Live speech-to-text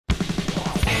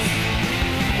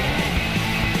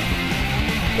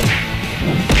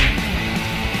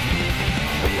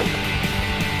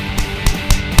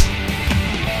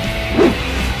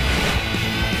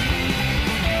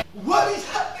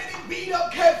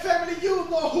family, you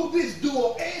know who this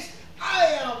duo is. I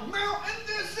am Mel and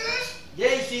this is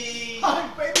JC. Hi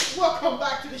baby, welcome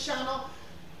back to the channel.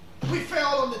 We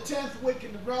failed on the 10th week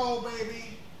in a row, baby.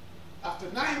 After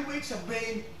 9 weeks of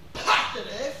being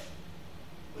positive,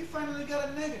 we finally got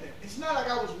a negative. It's not like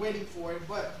I was waiting for it,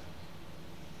 but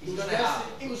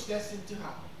it was destined to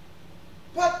happen.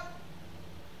 But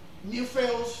new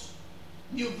fails,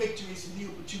 new victories, and new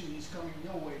opportunities coming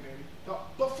your way, baby.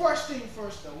 But first thing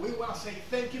first, though, we want to say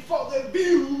thank you for the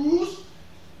views.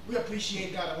 We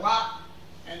appreciate that a lot,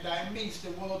 and it means the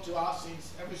world to us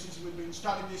ever since we've been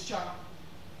starting this channel.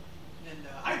 And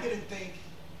I didn't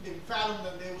fathom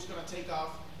that it was going to take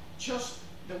off just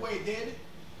the way it did.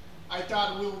 I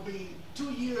thought we would be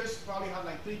 2 years, probably have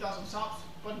like 3,000 subs,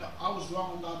 but no, I was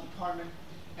wrong on that department.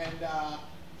 And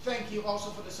thank you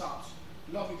also for the subs.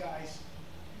 Love you guys.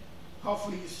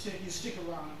 Hopefully you stick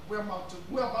around. We're about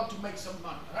to make some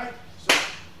money, alright? So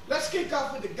let's kick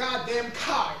off with the goddamn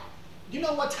card. You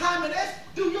know what time it is?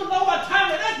 Do you know what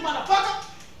time it is, motherfucker?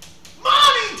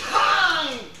 Money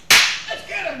time! Let's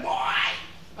get it, boy!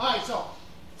 Alright, so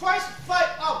first fight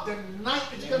of the night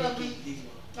is gonna be.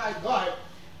 Alright, go ahead.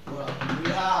 Well,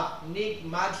 we have Nick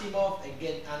Maximoff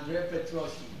against Andre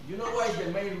Petrosky. You know what is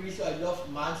the main reason I love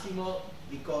Maximoff?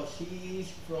 Because he is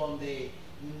from the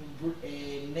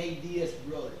Nate Diaz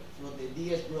brother, from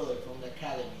the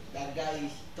academy. That guy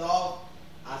is tough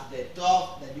as the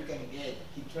tough that you can get.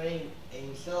 He trained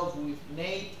himself with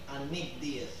Nate and Nick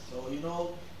Diaz. So you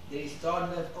know there is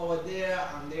toughness over there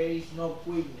and there is no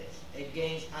quickness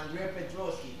against Andre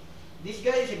Petrosky. This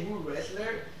guy is a good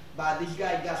wrestler, but this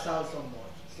guy gas out so much.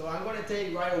 So I'm gonna tell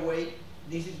you right away,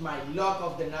 this is my lock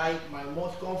of the night, my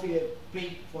most confident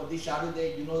pick for this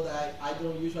Saturday. You know that I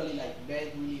don't usually like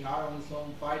bet really hard on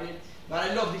some fighters, but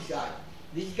I love this guy.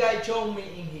 This guy showed me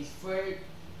in his first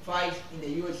fight in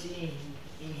the UFC,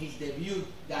 in his debut,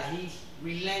 that he's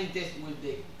relentless with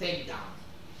the takedowns.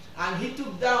 And he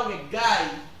took down a guy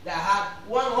that had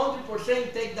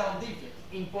 100% takedown defense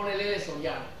in Ponelele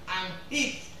Soriano, and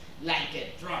hits like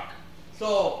a truck.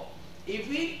 So if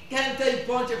we can take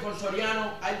punches from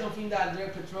Soriano, I don't think that Andre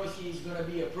Petrosky is going to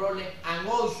be a problem. And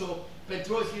also,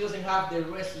 Petrosky doesn't have the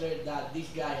wrestler that this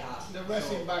guy has. The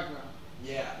wrestling background.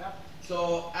 Yeah.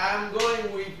 So I'm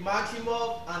going with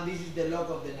Maximoff, and this is the lock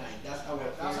of the night.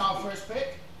 That's our first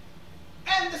pick.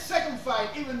 And the second fight,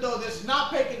 even though there's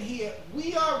not picking here,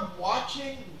 we are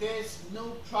watching this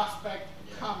new prospect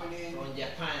coming in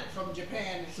from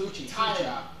Japan,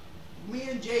 Taira. Me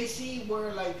and JC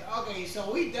were like, okay,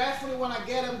 so we definitely want to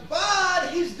get him, but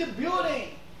he's debuting.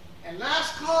 And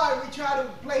last card, we tried to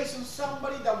place on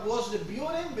somebody that was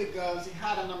debuting because he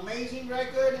had an amazing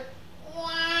record.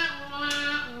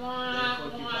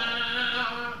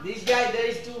 This guy, there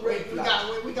is two red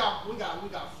flags. We got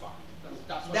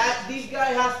fucked. This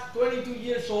guy has 22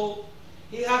 years old.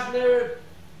 He has never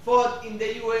fought in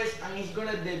the US, and he's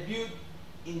gonna debut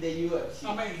in the UFC.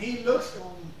 I mean, he looks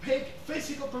on peak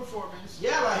physical performance.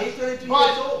 Yeah, but he's 22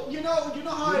 years old. You know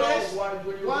how it is.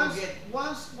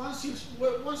 Once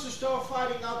you start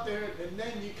fighting out there, and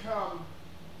then you come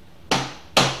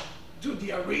to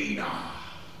the arena.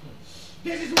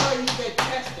 This is where you get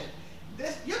tested.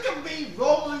 You can be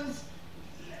Romans.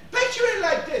 Picture it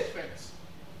like this, friends.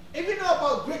 If you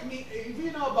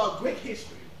know about Greek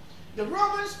history, the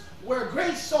Romans were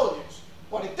great soldiers.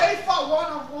 But if they fought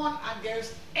one-on-one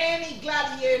against any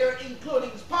gladiator,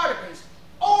 including Spartacus,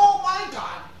 oh my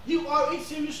God, you are in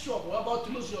serious trouble. About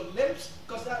to lose your limbs,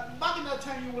 because back in that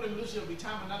time you wouldn't lose your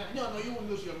vitamin. No, you wouldn't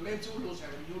lose your limbs, you would lose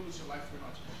everything, you would lose your life pretty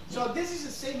much. So this is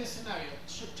the same scenario.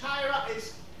 Taira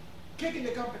is kicking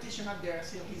the competition up there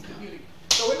as he's debuting.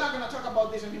 So we're not going to talk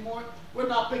about this anymore. We're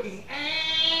not picking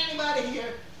anybody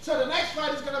here. So the next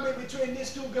fight is going to be between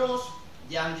these two girls.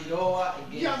 Jandiroba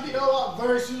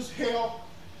versus Hill.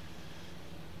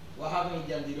 What happened if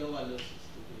Jandiroba loses?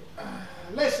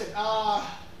 Listen,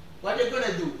 what you're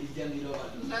gonna do is Jandiroba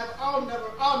loses. I'll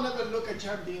never look at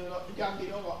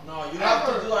Jandiroba. No, you have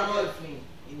to do another thing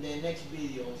in the next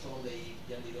video on Sunday if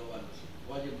Jandiroba loses.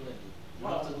 What you're gonna do? You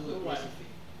have to do the crazy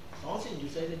thing. Something you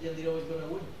said that Jandiroba is gonna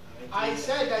win. I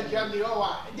said that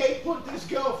Jandiroba, they put this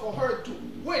girl for her to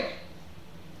win it.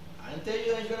 I tell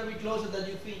you it's gonna be closer than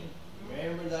you think.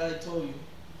 Remember that I told you.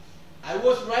 I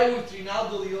was right with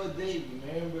Trinaldo the other day,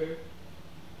 remember?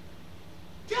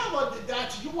 Yeah, but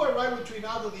that you were right with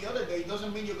Trinaldo the other day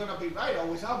doesn't mean you're gonna be right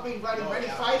always. I've been right in many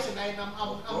fights, and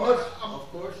of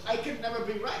course, I can never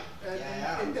be right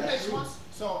in the next ones.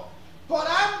 So, but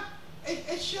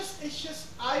it's just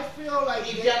I feel like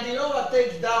if Jandiroba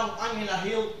takes down Angela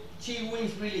Hill, she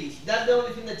wins release. That's the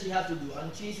only thing that she has to do,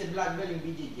 and she's a black belt in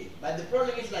BJJ. But the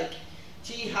problem is like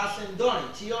she hasn't done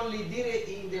it. She only did it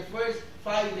in the first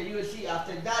fight in the UFC.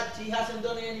 After that, she hasn't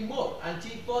done it anymore. And she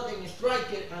fought in a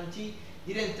striker, and she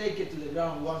didn't take it to the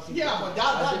ground once. Yeah, but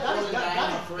that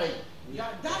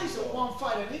is a So, one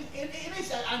fight, and it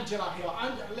is Angela Hill.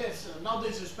 Listen, no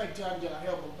disrespect to Angela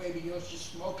Hill, but baby, you're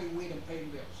just smoking weed and paying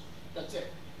bills. That's it.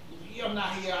 You're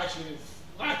not here actually,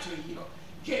 you know,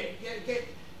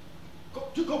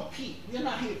 to compete. You're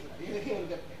not here for that. You're here to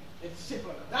get paid. It's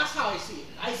simple enough. That's how I see it.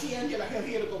 I see Angela Hill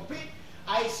here to compete.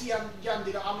 I see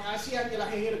I see Angela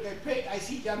Hill here to get paid. I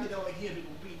see Yandida here to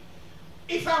compete.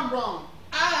 If I'm wrong,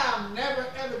 I am never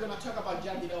ever gonna talk about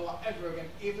Yandida ever again.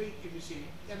 If you see me.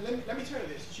 And let me tell you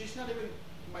this. She's not even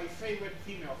my favorite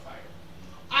female fighter.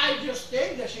 I just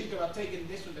think that she's gonna take in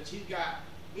this one. That she's got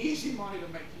easy money to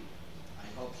make it. I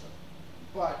hope so.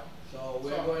 But so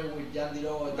we're going with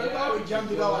Yandida. We're going with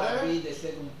Yandida there. Be the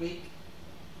second pick.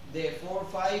 The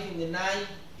 4-5 in the 9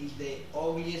 is the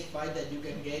ugliest fight that you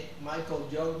can get. Michael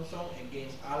Johnson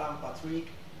against Alan Patrick.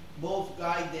 Both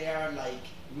guys, they are like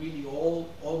really old.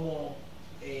 Almost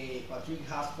Patrick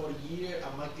has 40 years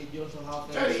and Michael Johnson has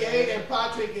 38, and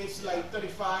Patrick is like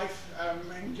 35. I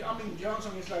mean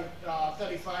Johnson is like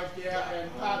 35 there,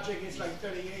 and Patrick is like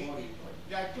 38. 40.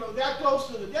 They're close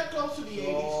to the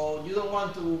 80s. So you don't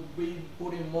want to be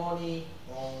putting money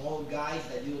on all guys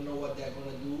that you don't know what they're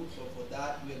gonna do. So for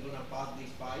that, we're gonna pass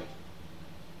this fight.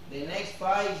 The next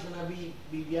fight is gonna be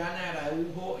Viviana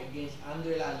Araujo against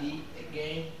Andrea Lee.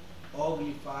 Again,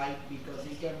 ugly fight because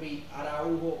it can be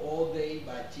Araujo all day,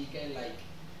 but she can like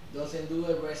doesn't do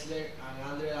a wrestler, and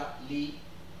Andrea Lee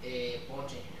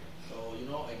punching her. So you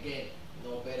know, again,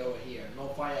 no better over here, no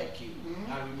fight IQ.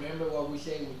 And remember what we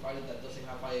say with fighters that doesn't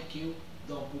have fight IQ,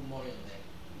 don't put money on them.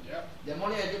 Yep. The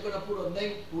money that you're gonna put on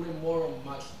them, put it more on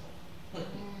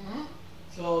maximum.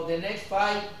 So the next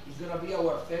fight is gonna be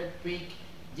our third pick,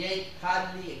 Jake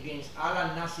Hadley against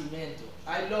Alan Nascimento.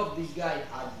 I love this guy,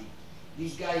 Hadley.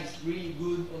 This guy is really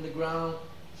good on the ground.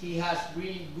 He has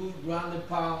really good ground and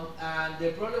pound. And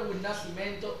the problem with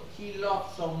Nascimento, he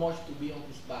loves so much to be on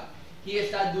his back. He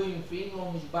started doing things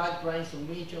on his back, trying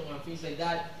submission and things like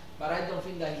that. But I don't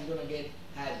think that he's gonna get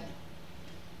Hadley.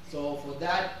 So for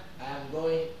that, I am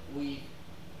going with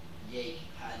Jake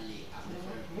Hadley as the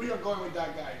first. We are going with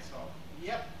that guy. So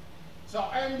yep. So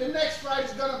and the next fight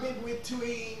is gonna be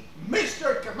between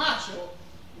Mr. Camacho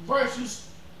versus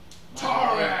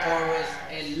Torres.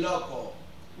 El Loco.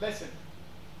 Listen,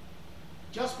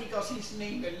 just because he's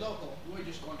named El Loco, we're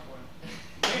just going for him.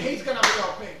 And he's gonna be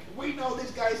our pick. We know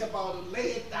this guy's about to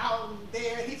lay it down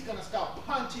there. He's gonna start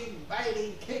punching,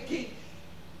 biting, kicking.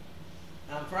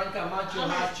 And Frank Camacho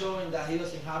has shown that he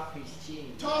doesn't have his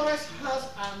chin. Torres has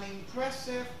an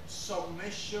impressive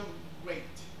submission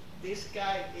rate. This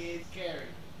guy is scary.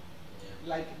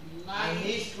 Yeah. Like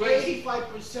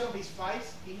 85% of his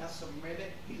fights, he has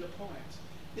submitted his opponents.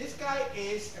 This guy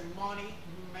is a money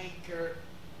maker.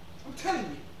 I'm telling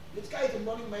you, this guy is a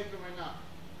money maker right now.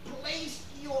 Place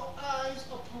your eyes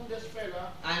upon this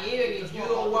fella. And even if you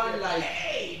don't want like,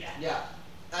 yeah.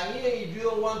 And even if you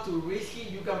don't want to risk it,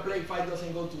 you can play fight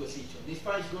doesn't go to decision. This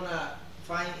fight is gonna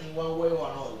find in one way or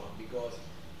another one because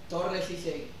Torres is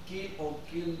a kill or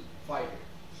kill fighter.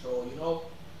 So you know,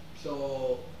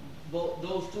 so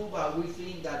those two, but we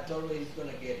think that Torres is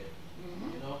gonna get it.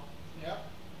 You know. Yep.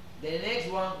 The next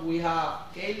one we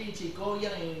have Kaylin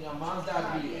Chikoyan and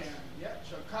Amanda Rivas. Yep.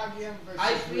 Chikagian versus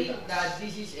I think Rivas. that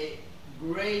this is a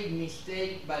great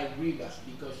mistake by Rivas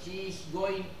because she's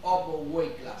going up a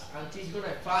weight class and she's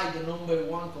gonna fight the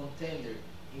 #1 contender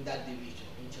in that division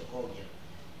in Chikoyan.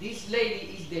 This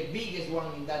lady is the biggest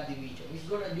one in that division.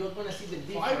 You're gonna see the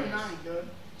difference. 5'9", dude.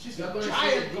 She's You're a gonna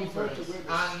giant see the compared difference. to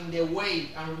Rivas. And in the weight,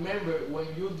 and remember when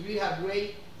you do have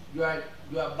weight, your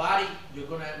body you're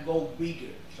gonna go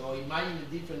bigger. So imagine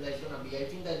the difference that's gonna be. I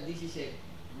think that this is a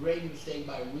great mistake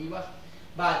by Rivas.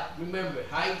 But remember,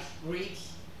 high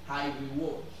risks, high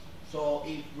rewards. So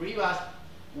if Rivas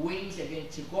wins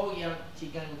against Chikoyan, she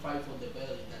can fight for the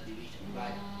belt in that division.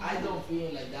 But I don't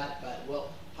feel like that. But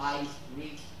well, high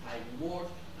risks, high rewards,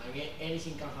 and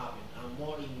anything can happen. And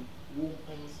more in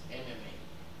women's MMA.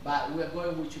 But we are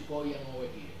going with Chikoyan over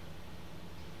here.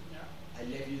 Yeah. I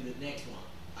left you the next one.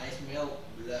 I smell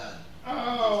blood.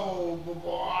 Oh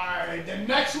boy! The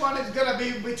next one is gonna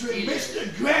be between Mr.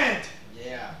 Grant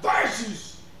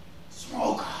versus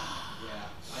Smoker. Yeah,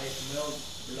 I smell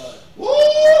blood. Woo!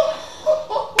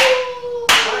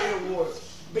 Fireworks.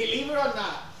 Believe it or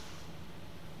not,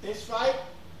 this fight,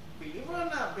 believe it or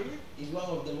not, It's one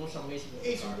of the most amazing.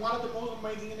 it's one of the most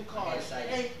amazing in the card.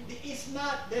 Excited. And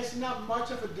there's not much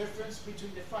of a difference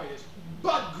between the fighters.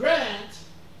 But Grant,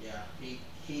 yeah, he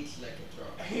hits like a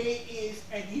truck. He is,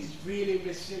 and he's really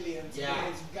resilient. Yeah.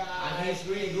 This guy. And he's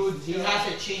really good. He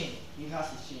has a chin. He has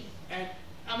a chin. And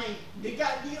I mean,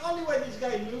 the only way this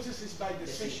guy loses is by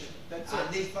decision. That's and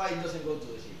it. this fight doesn't go to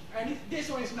decision. And this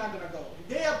one is not gonna go.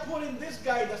 They are putting this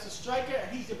guy that's a striker,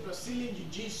 and he's a Brazilian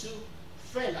Jiu-Jitsu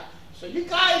fella. So you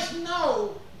guys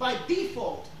know by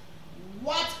default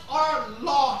what's our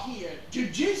law here.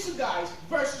 Jiu-Jitsu guys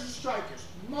versus strikers.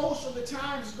 Most of the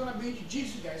time it's gonna be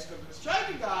Jiu-Jitsu guys, because the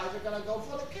striker guys are gonna go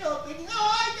for the kill, thinking, oh,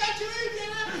 I got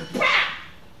you,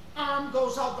 arm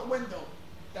goes out the window.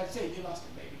 That's it, you lost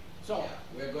it, baby. So yeah,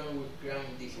 we're going with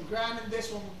grinding this one. Grinding this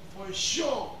one for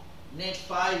sure. Next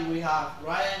fight we have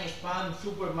Ryan Span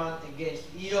Superman against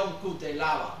Ion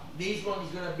Cutelaba. This one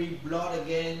is gonna be blood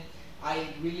again. I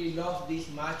really love this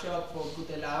matchup for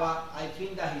Cutelaba. I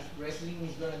think that his wrestling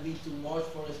is gonna be too much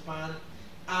for Span,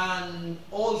 and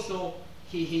also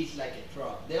he hits like a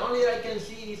truck. The only I can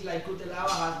see is like Cutelaba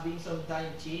has been some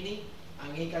time cheating,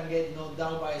 and he can get knocked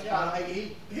down by Span. Yeah, like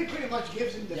he pretty much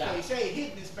gives him the face. Hey,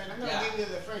 hit this, Span. I'm gonna give you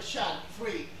the first shot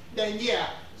free. Then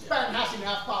Span has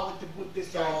enough power to put this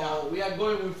guy down. So we are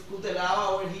going with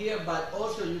Cutelaba over here, but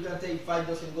also you can take fight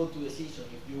doesn't go to decision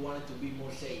if you want it to be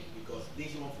more safe, because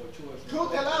this one for sure is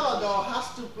Cutelaba though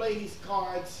has to play his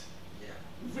cards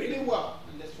really well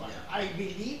in this fight.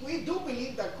 Yeah. We do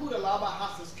believe that Cutelaba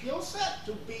has the skill set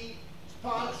to be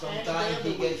Span. Sometimes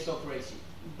he gets so crazy.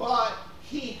 But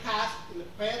he has to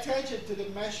pay attention to the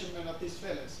measurement of these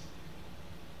fellas.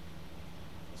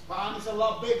 Span is a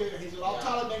lot bigger, he's a lot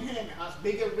taller than him, has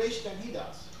bigger reach than he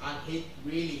does. And hit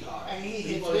really hard. And he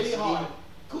hits really hard.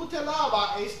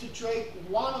 Cutelaba is to trade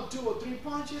 1 or 2 or 3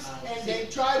 punches and then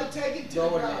try to take it to the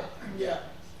ground.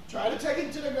 Try to take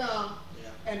it to the ground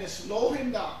and then slow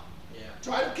him down.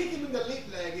 Try to kick him in the lead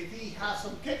leg if he has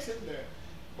some kicks in there.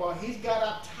 But he's got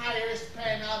to tire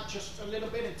Span out just a little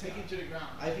bit and take it to the ground.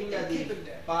 I think that if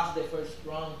past the first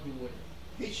round, he would.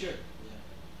 He should.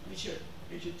 He should.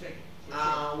 He should take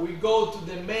it. We go to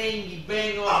the main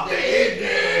event of the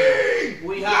evening.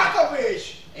 We have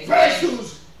BLACHOWICZ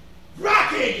versus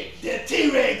RAKIC, the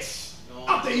T-Rex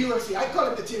of the UFC. I call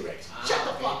him the T-Rex. Shut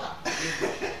the fuck up.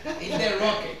 It's the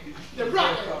Rocket. The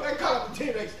Rocket. I call him the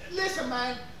T-Rex. Listen,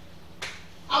 man.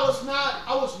 I'm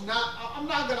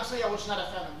not gonna say I was not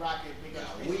a fan of RAKIC, because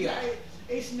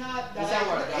it's not that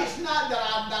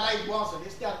I wasn't.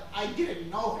 It's that I didn't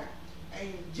know him.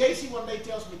 And JC one day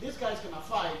tells me this guy's gonna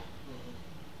fight.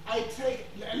 I take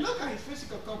and look at his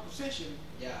physical composition,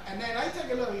 and then I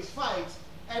take a look at his fights,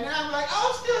 and then I'm like,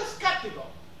 I'm still skeptical,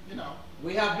 you know.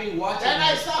 We have been watching. Then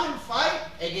I saw him fight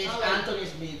against Anthony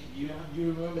Smith. You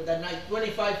remember that night?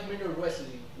 25-minute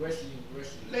wrestling.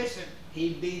 Listen,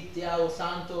 he beat Thiago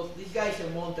Santos. This guy's a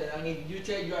mountain, and if you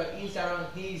check your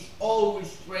Instagram, he's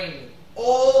always training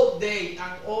all day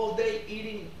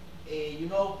eating,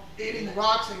 eating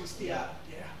rocks and steel.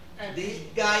 And this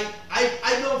guy,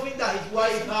 I don't think that his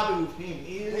wife is happy with him.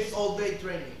 He's all day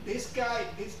training. This guy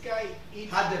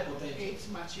had the potential. Eats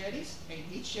machetes and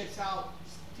he shits out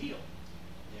steel.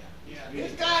 Really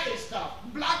this guy is tough.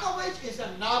 BLACHOWICZ is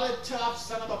another tough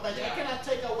son of a bitch. I cannot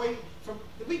take away from,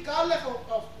 regardless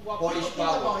of what people think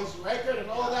about his record and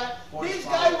all that. This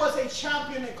guy was a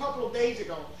champion a couple of days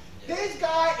ago. This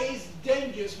guy is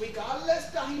dangerous, regardless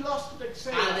that he lost to the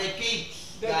same. And the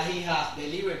kicks that he has, the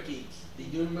liver kicks.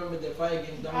 Did you remember the fight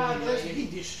against Dominic? He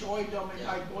destroyed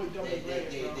my boy Dominic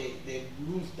Reyes. The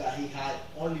moves that he had,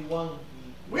 only one.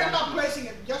 We're not placing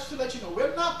it, just to let you know,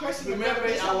 we're not placing it.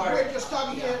 We're just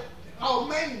talking here. Our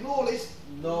main rule is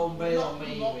don't bet on the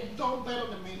main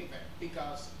event,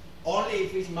 because only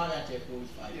if it's manager who is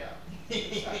fighting.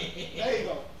 There you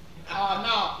go.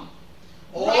 Now,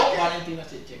 Valentina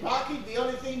Shevchenko. RAKIC, the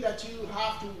only thing that you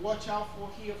have to watch out for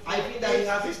here, I think that he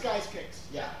has this guy's kicks.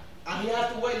 And he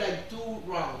has to wait like 2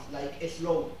 rounds, like a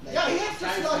slow. He has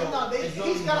to slow him down.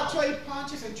 He's got to trade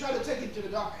punches and try to take him to the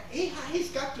ground.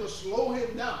 He's got to slow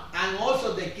him down. And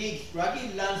also the kicks.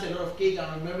 RAKIC lands a lot of kicks,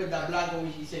 and remember that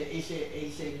BLACHOWICZ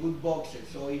is a good boxer.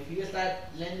 So if he starts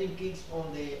landing kicks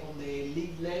on the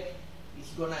lead leg, it's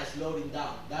gonna slow him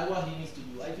down. That's what he needs to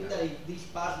do. I think that if this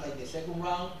pass like the second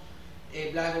round,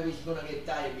 BLACHOWICZ is gonna get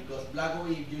tired, because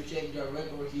BLACHOWICZ, if you check your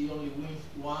record, he only wins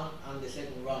 1 and the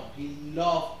second round. He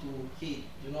loves to hit,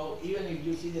 even if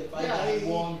you see the fight that he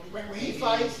won. When he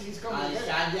fights, he's coming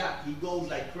Adesanya, he goes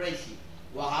like crazy.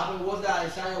 What happened was that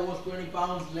Adesanya was 20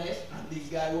 pounds less, and this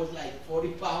guy was like 40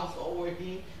 pounds over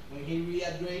him when he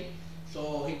rehydrated,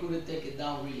 so he couldn't take it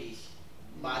down really easy.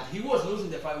 But he was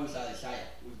losing the fight with Adesanya,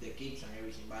 with the kicks and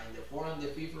everything. But in the 4th and the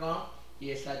 5th round,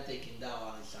 he started taking down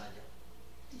Adesanya.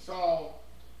 So,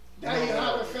 there you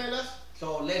have it, fellas.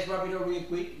 So let's wrap it up real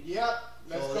quick.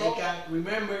 Let's so go. they can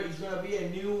remember it's gonna be a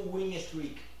new win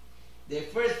streak. The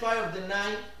first fight of the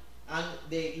night and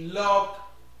the lock.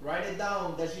 Write it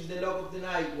down. This is the lock of the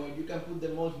night where you can put the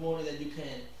most money that you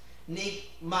can. Nick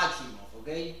Maximov.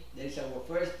 Okay, that is our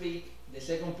first pick. The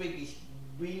second pick is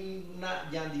Brina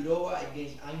Yandirova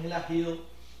against Angela Hill.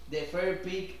 The third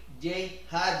pick, Jay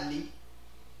Hadley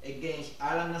against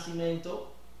Alan Nascimento.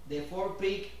 The fourth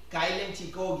pick, Kylen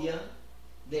Chikogian.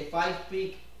 The fifth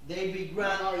pick, David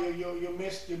Grant. No, you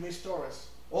missed Torres.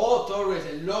 Oh, Torres,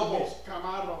 El Lobo.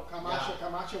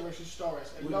 Camacho versus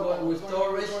Torres. We're going with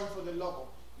Torres. We're going for the Lobo.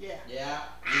 Yeah. Yeah,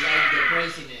 we like the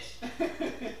craziness.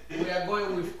 We are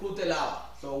going with Cutelao.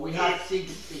 So we have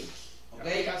 6 picks.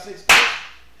 Okay? We got 6 picks.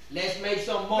 Let's make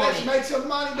some money. Let's make some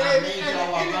money, baby.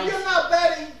 And if you're not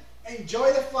betting,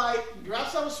 enjoy the fight. Grab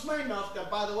some Smirnoff.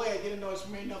 That, by the way, I didn't know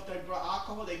Smirnoff that brought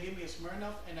alcohol. They gave me a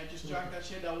Smirnoff, and I just drank that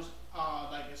shit. That was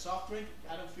like a soft drink.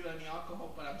 I don't feel any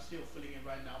alcohol, but I'm still feeling it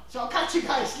right now. So I'll catch you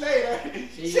guys later.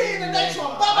 See you in the next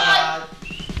one. Bye bye.